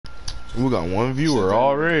We got one viewer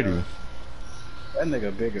already. That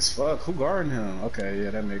nigga big as fuck. Who guarding him? Okay, yeah,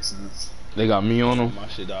 that makes sense. They got me on him. My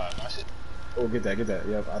shit died. My shit. Oh, get that.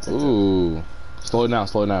 Yep, I'll take that. Ooh. Slow it down,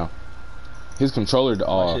 slow it down. His controller,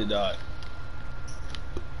 My shit died.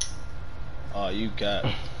 Oh, you cat.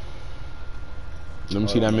 Let me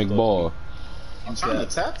see that McBall. I'm trying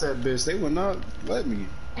to tap that bitch. They would not let me.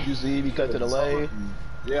 You see me cut to the lane?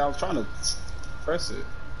 Yeah, I was trying to press it.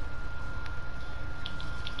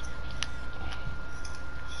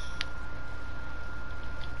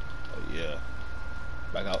 Oh yeah.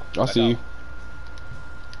 Back out. I see you.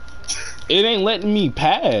 It ain't letting me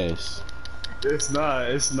pass. It's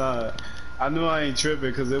not. I knew I ain't tripping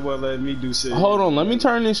because it wasn't letting me do shit. Hold on, let me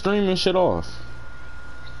turn this streaming shit off.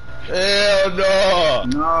 Hell no.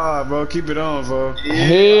 Nah, bro, keep it on, bro. Yeah,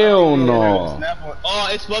 Hell no. Oh,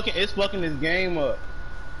 it's fucking this game up.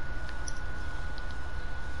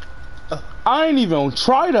 I ain't even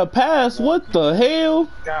try to pass. What the hell?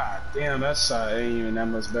 God damn, that shot ain't even that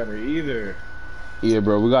much better either. Yeah,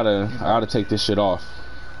 bro, I gotta take this shit off.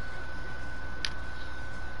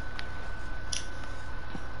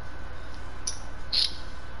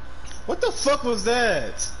 What the fuck was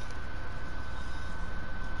that?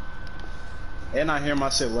 And I hear my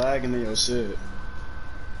shit lagging in your shit.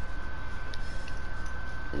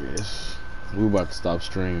 Yes. We about to stop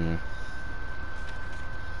streaming.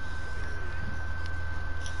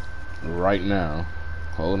 Right now.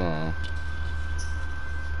 Hold on.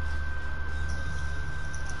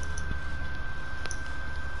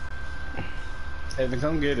 Hey, then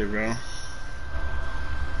come get it, bro.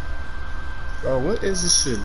 Bro, what is this shit?